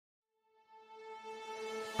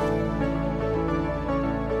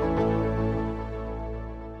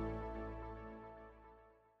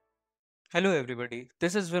Hello everybody,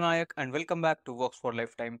 this is Vinayak and welcome back to Voxfor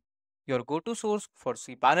Lifetime, your go-to source for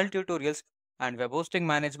cPanel tutorials and web hosting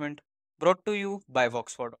management brought to you by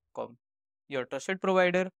Voxfor.com, your trusted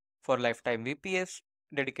provider for lifetime VPS,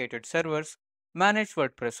 dedicated servers, managed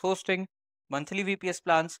WordPress hosting, monthly VPS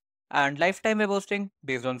plans, and lifetime web hosting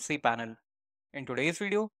based on cPanel. In today's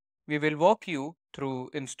video, we will walk you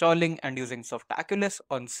through installing and using Softaculous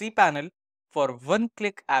on cPanel for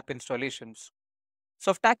one-click app installations.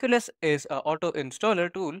 Softaculous is an auto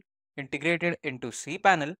installer tool integrated into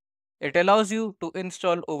cPanel. It allows you to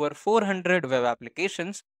install over 400 web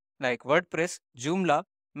applications like WordPress, Joomla,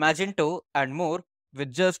 Magento, and more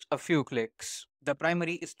with just a few clicks. The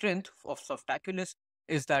primary strength of Softaculous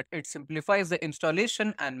is that it simplifies the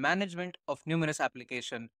installation and management of numerous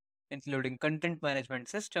applications, including content management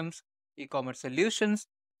systems, e-commerce solutions,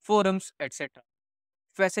 forums, etc.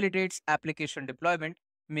 Facilitates application deployment,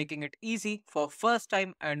 making it easy for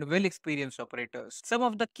first-time and well-experienced operators. Some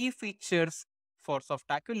of the key features for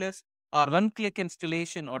Softaculous are one-click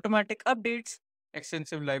installation, automatic updates,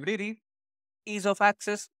 extensive library, ease of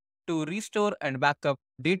access to restore and backup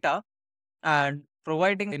data, and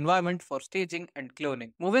providing environment for staging and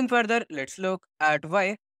cloning. Moving further, let's look at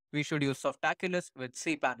why we should use Softaculous with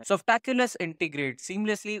cPanel. Softaculous integrates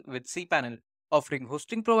seamlessly with cPanel, offering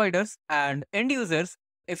hosting providers and end users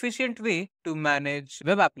efficient way to manage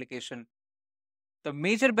web application. The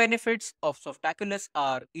major benefits of Softaculous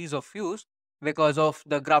are ease of use because of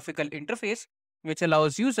the graphical interface, which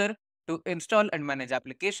allows user to install and manage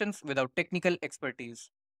applications without technical expertise.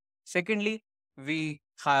 Secondly, we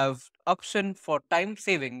have option for time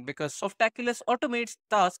saving because Softaculous automates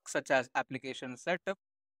tasks such as application setup,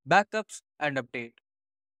 backups, and update.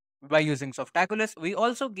 By using Softaculous, we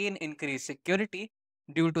also gain increased security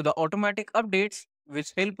due to the automatic updates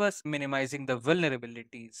which help us minimizing the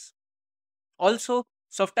vulnerabilities. Also,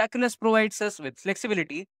 Softaculous provides us with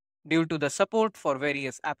flexibility due to the support for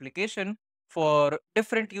various applications for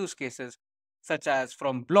different use cases, such as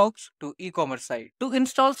from blogs to e-commerce site. To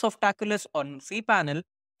install Softaculous on cPanel,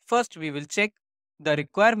 first we will check the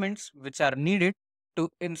requirements which are needed to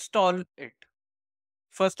install it.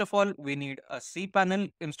 First of all, we need a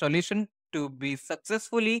cPanel installation to be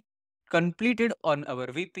successfully completed on our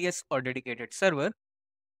VPS or dedicated server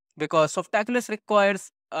because Softaculous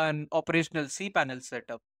requires an operational cPanel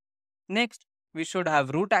setup. Next, we should have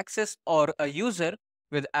root access or a user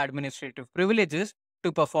with administrative privileges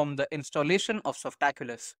to perform the installation of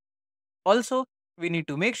Softaculous. Also, we need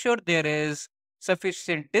to make sure there is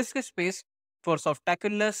sufficient disk space for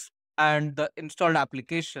Softaculous and the installed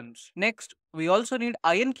applications. Next, we also need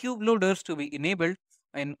IonCube loaders to be enabled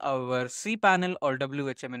in our cPanel or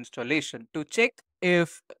WHM installation. To check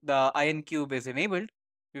if the IonCube is enabled,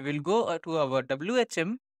 we will go to our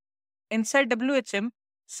WHM. Inside WHM,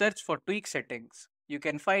 search for tweak settings. You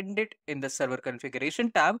can find it in the server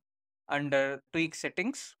configuration tab under tweak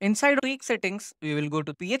settings. Inside tweak settings, we will go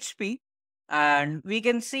to PHP and we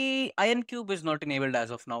can see IonCube is not enabled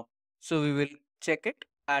as of now. So we will check it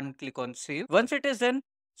and click on save. Once it is done,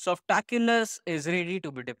 Softaculous is ready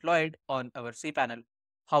to be deployed on our cPanel.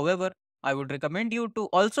 However, I would recommend you to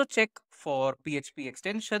also check for PHP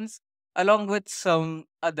extensions along with some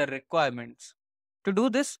other requirements. To do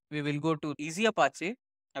this, we will go to Easy Apache.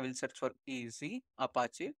 I will search for Easy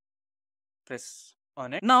Apache. Press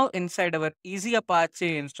on it. Now, inside our Easy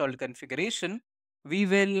Apache installed configuration, we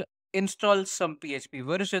will install some PHP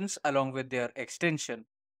versions along with their extension.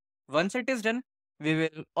 Once it is done, we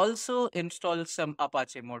will also install some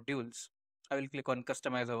Apache modules. I will click on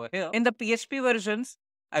Customize over here. In the PHP versions,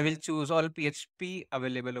 I will choose all PHP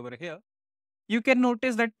available over here. You can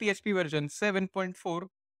notice that PHP version 7.4,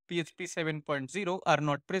 PHP 7.0 are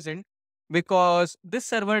not present because this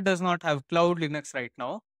server does not have Cloud Linux right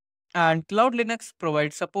now. And Cloud Linux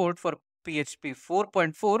provides support for PHP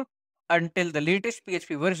 4.4 until the latest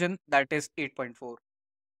PHP version, that is 8.4.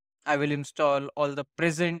 I will install all the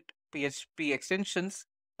present PHP extensions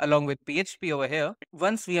along with PHP over here.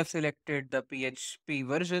 Once we have selected the PHP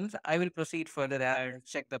versions, I will proceed further and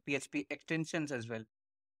check the PHP extensions as well.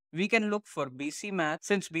 We can look for BC Math.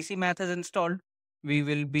 Since BC Math is installed, we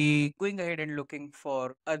will be going ahead and looking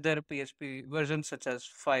for other PHP versions such as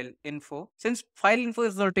File Info. Since File Info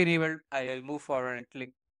is not enabled, I will move forward and click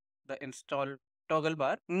the install toggle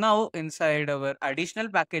bar. Now inside our additional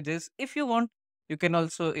packages, if you want, you can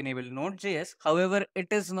also enable Node.js. However, it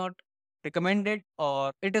is not recommended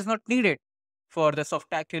or it is not needed for the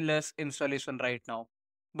Softaculous installation right now,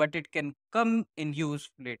 but it can come in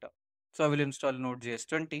use later. So I will install Node.js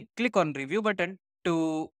 20. Click on review button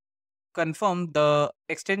to confirm the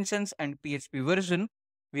extensions and PHP version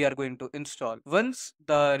we are going to install. Once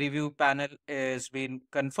the review panel is been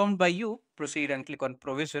confirmed by you, proceed and click on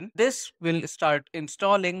provision. This will start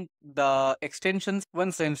installing the extensions.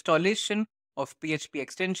 Once the installation of PHP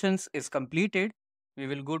extensions is completed, we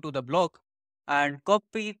will go to the blog and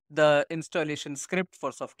copy the installation script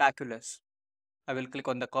for Softaculous. I will click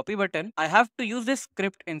on the copy button. I have to use this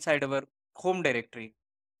script inside our home directory.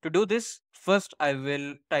 To do this, first I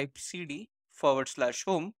will type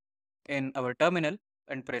cd/home in our terminal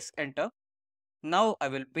and press enter. Now I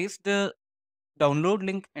will paste the download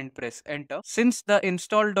link and press enter. Since the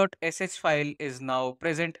install.sh file is now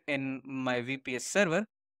present in my VPS server,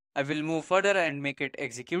 I will move further and make it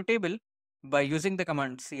executable by using the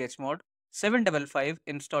command chmod 755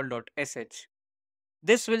 install.sh.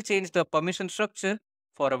 This will change the permission structure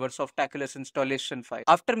for our Softaculous installation file.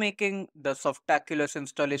 After making the Softaculous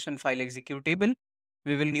installation file executable,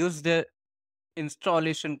 we will use the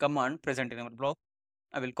installation command present in our blog.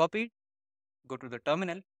 I will copy it, go to the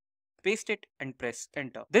terminal, paste it and press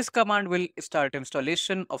enter. This command will start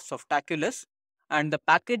installation of Softaculous and the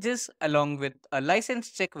packages along with a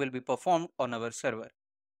license check will be performed on our server.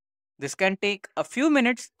 This can take a few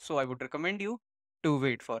minutes, so I would recommend you to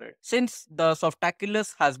wait for it. Since the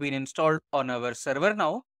Softaculous has been installed on our server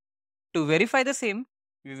now, to verify the same,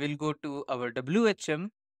 we will go to our WHM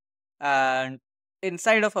and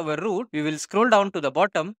inside of our root, we will scroll down to the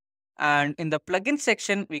bottom and in the plugin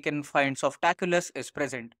section, we can find Softaculous is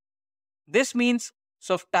present. This means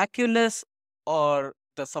Softaculous or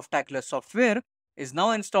the Softaculous software is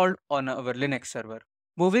now installed on our Linux server.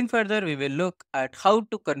 Moving further, we will look at how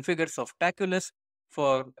to configure Softaculous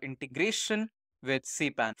for integration with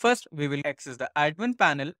cPanel. First, we will access the admin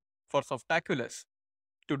panel for Softaculous.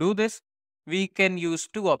 To do this, we can use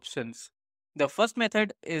two options. The first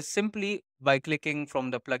method is simply by clicking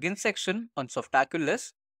from the plugin section on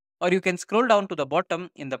Softaculous, or you can scroll down to the bottom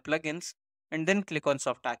in the plugins and then click on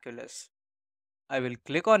Softaculous. I will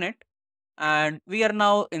click on it and we are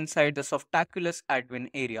now inside the Softaculous admin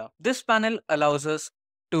area. This panel allows us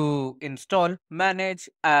to install, manage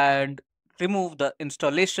and remove the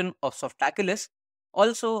installation of Softaculous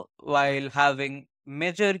also while having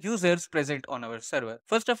major users present on our server.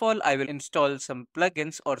 First of all, I will install some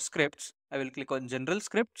plugins or scripts. I will click on general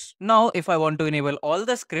scripts. Now, if I want to enable all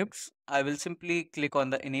the scripts, I will simply click on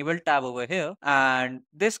the enable tab over here and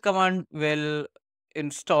this command will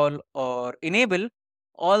install or enable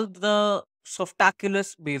all the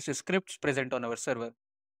Softaculous based scripts present on our server.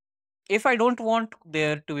 If I don't want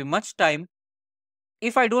there to be much time,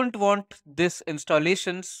 if I don't want this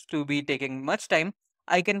installations to be taking much time,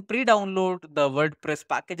 I can pre-download the WordPress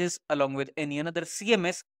packages along with any another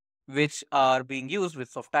CMS which are being used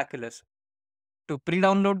with Softaculous. To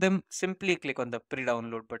pre-download them, simply click on the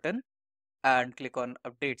pre-download button and click on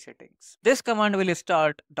update settings. This command will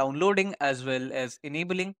start downloading as well as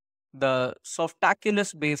enabling the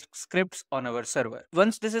Softaculous based scripts on our server.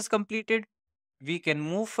 Once this is completed, we can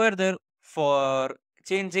move further for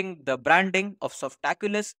changing the branding of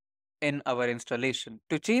Softaculous in our installation.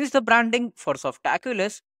 To change the branding for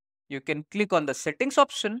Softaculous, you can click on the settings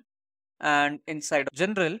option and inside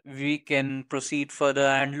general, we can proceed further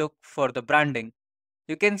and look for the branding.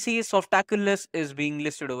 You can see Softaculous is being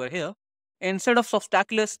listed over here. Instead of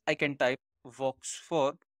Softaculous, I can type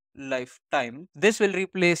Voxfor lifetime. This will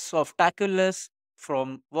replace Softaculous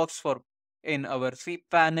from Voxfor in our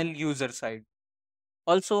cPanel user side.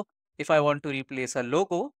 Also, if I want to replace a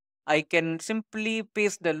logo, I can simply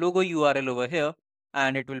paste the logo URL over here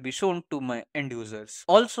and it will be shown to my end users.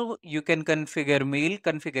 Also, you can configure mail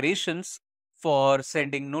configurations for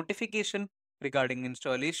sending notification regarding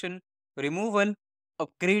installation, removal,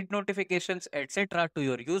 upgrade notifications, etc. to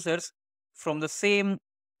your users from the same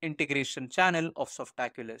integration channel of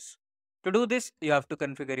Softaculous. To do this, you have to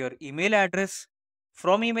configure your email address.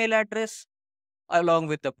 From email address, along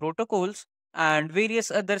with the protocols and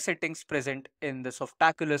various other settings present in the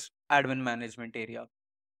Softaculous admin management area.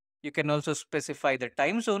 You can also specify the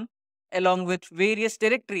time zone along with various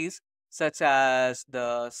directories such as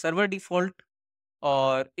the server default,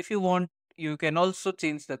 or if you want, you can also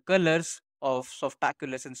change the colors of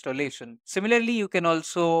Softaculous installation. Similarly, you can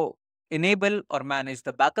also enable or manage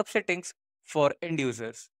the backup settings for end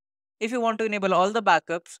users. If you want to enable all the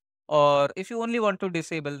backups, or if you only want to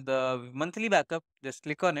disable the monthly backup, just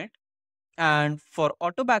click on it. And for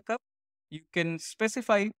auto backup, you can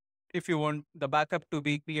specify if you want the backup to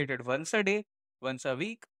be created once a day, once a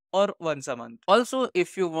week, or once a month. Also,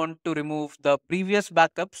 if you want to remove the previous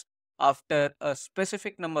backups after a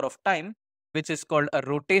specific number of time, which is called a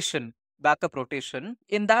rotation, backup rotation,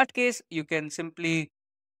 in that case, you can simply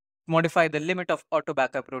modify the limit of auto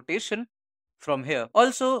backup rotation from here.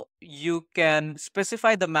 Also, you can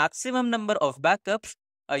specify the maximum number of backups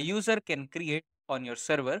a user can create on your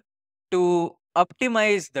server to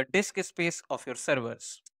optimize the disk space of your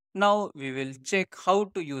servers. Now we will check how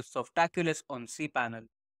to use Softaculous on cPanel.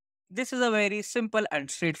 This is a very simple and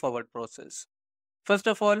straightforward process. First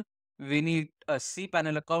of all, we need a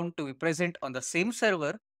cPanel account to be present on the same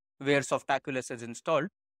server where Softaculous is installed.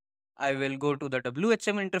 I will go to the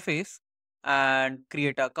WHM interface and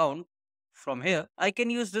create an account. From here, I can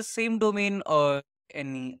use the same domain or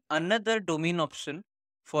any another domain option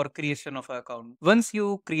for creation of an account. Once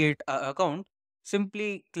you create an account,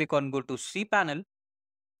 simply click on go to cPanel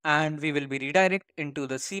and we will be redirect into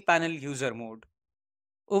the cPanel user mode.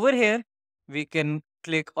 Over here, we can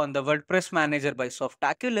click on the WordPress Manager by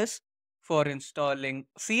Softaculous for installing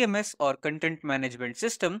CMS or content management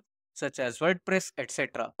system such as WordPress,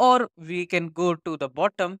 etc. Or we can go to the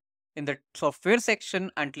bottom in the software section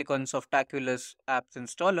and click on Softaculous Apps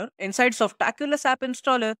Installer. Inside Softaculous App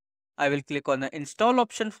Installer, I will click on the install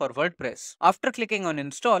option for WordPress. After clicking on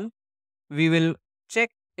install, we will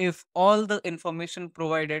check if all the information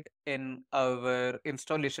provided in our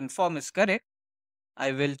installation form is correct.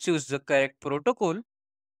 I will choose the correct protocol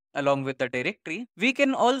along with the directory. We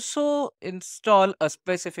can also install a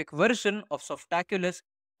specific version of Softaculous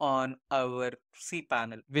on our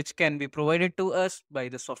cPanel, which can be provided to us by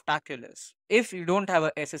the Softaculous. If you don't have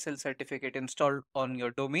a SSL certificate installed on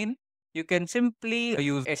your domain, you can simply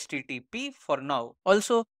use HTTP for now.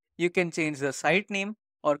 Also, you can change the site name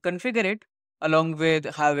or configure it along with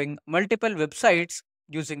having multiple websites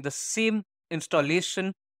using the same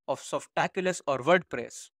installation of Softaculous or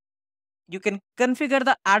WordPress. You can configure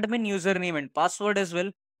the admin username and password as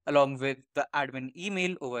well, along with the admin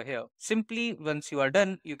email over here. Simply, once you are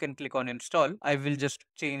done, you can click on install. I will just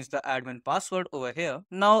change the admin password over here.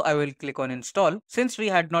 Now I will click on install. Since we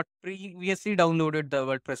had not previously downloaded the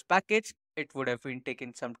WordPress package, it would have been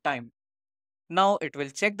taking some time. Now it will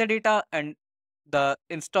check the data and the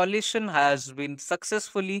installation has been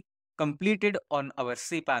successfully completed on our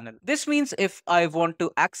cPanel. This means if I want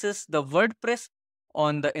to access the WordPress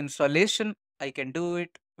on the installation, I can do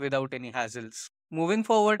it without any hassles. Moving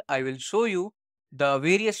forward, I will show you the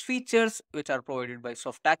various features which are provided by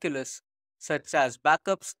Softaculous, such as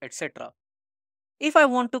backups, etc. If I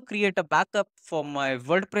want to create a backup for my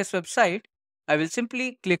WordPress website, I will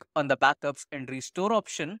simply click on the backups and restore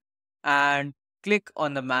option and click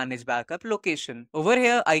on the manage backup location. Over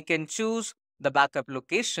here, I can choose the backup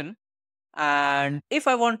location. And if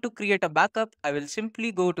I want to create a backup, I will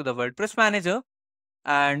simply go to the WordPress manager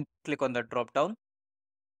and click on the drop down.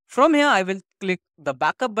 From here, I will click the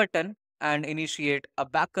backup button and initiate a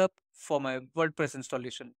backup for my WordPress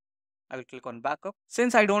installation. I will click on backup.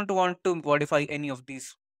 Since I don't want to modify any of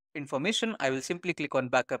these information, I will simply click on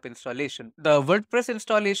backup installation. The WordPress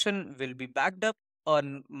installation will be backed up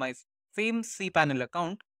on my same cPanel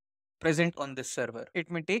account present on this server.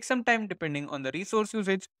 It may take some time depending on the resource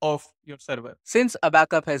usage of your server. Since a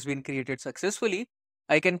backup has been created successfully,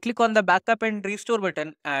 I can click on the backup and restore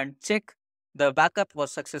button and check the backup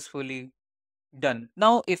was successfully done.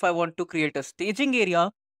 Now, if I want to create a staging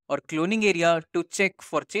area or cloning area to check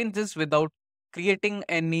for changes without creating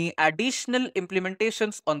any additional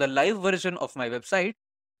implementations on the live version of my website,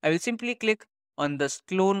 I will simply click on this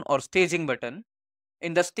clone or staging button.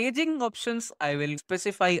 In the staging options, I will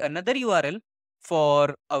specify another URL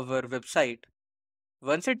for our website.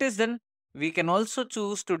 Once it is done, we can also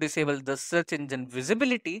choose to disable the search engine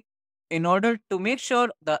visibility in order to make sure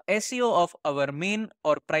the SEO of our main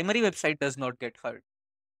or primary website does not get hurt.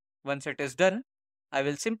 Once it is done, I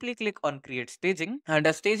will simply click on create staging and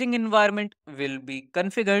a staging environment will be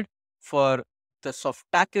configured for the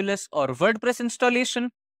Softaculous or WordPress installation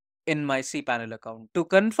in my cPanel account. To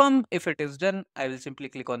confirm if it is done, I will simply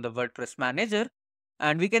click on the WordPress manager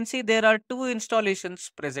and we can see there are two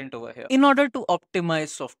installations present over here. In order to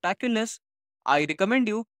optimize Softaculous, I recommend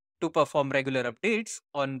you to perform regular updates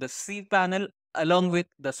on the cPanel along with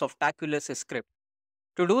the Softaculous script.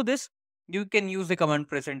 To do this, you can use the command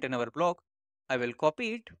present in our blog. I will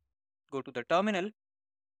copy it, go to the terminal,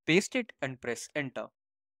 paste it and press enter.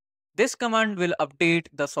 This command will update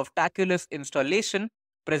the Softaculous installation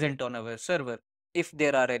present on our server if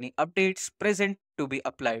there are any updates present to be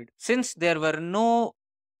applied. Since there were no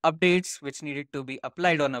updates which needed to be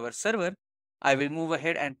applied on our server, I will move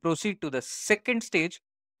ahead and proceed to the second stage,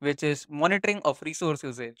 which is monitoring of resource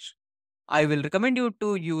usage. I will recommend you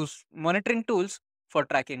to use monitoring tools for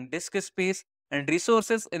tracking disk space and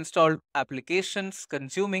resources installed applications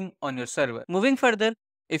consuming on your server. Moving further,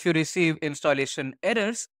 if you receive installation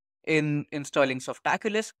errors in installing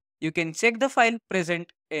Softaculous, you can check the file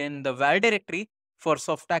present in the var directory for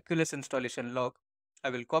Softaculous installation log. I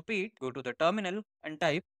will copy it, go to the terminal and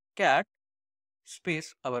type cat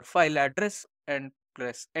space our file address and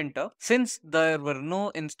press enter. Since there were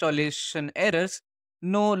no installation errors,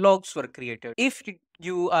 no logs were created. If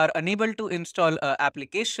you are unable to install an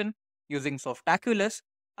application using Softaculous,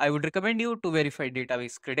 I would recommend you to verify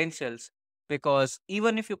database credentials, because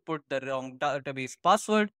even if you put the wrong database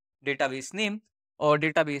password, database name, or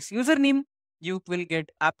database username, you will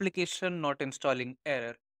get application not installing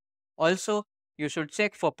error. Also, you should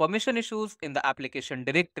check for permission issues in the application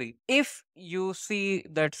directory. If you see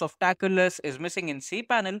that Softaculous is missing in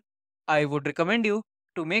cPanel, I would recommend you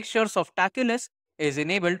to make sure Softaculous is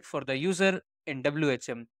enabled for the user in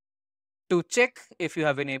WHM. To check if you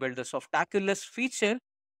have enabled the Softaculous feature,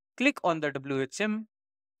 click on the WHM,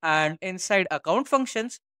 and inside account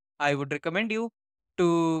functions, I would recommend you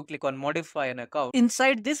to click on modify an account.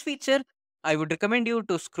 Inside this feature, I would recommend you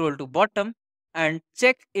to scroll to bottom and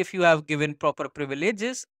check if you have given proper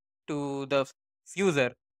privileges to the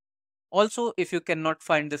user. Also, if you cannot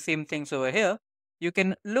find the same things over here, you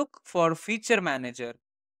can look for feature manager.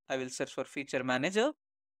 I will search for feature manager,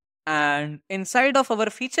 and inside of our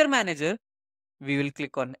feature manager, we will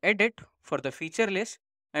click on edit for the feature list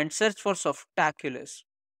and search for Softaculous.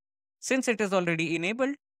 Since it is already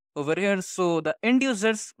enabled over here, so the end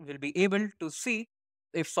users will be able to see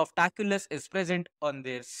if Softaculous is present on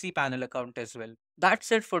their cPanel account as well.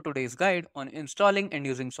 That's it for today's guide on installing and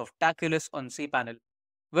using Softaculous on cPanel.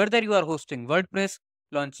 Whether you are hosting WordPress,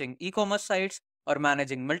 launching e-commerce sites, or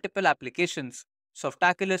managing multiple applications,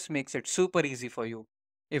 Softaculous makes it super easy for you.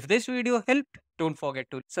 If this video helped, don't forget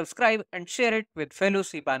to subscribe and share it with fellow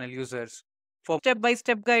cPanel users. For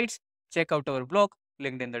step-by-step guides, check out our blog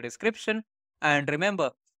linked in the description. And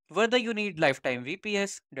remember, whether you need lifetime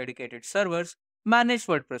VPS, dedicated servers, managed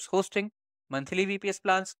WordPress hosting, monthly VPS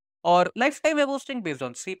plans, or lifetime web hosting based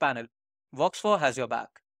on cPanel, Voxfor has your back.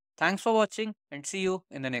 Thanks for watching and see you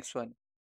in the next one.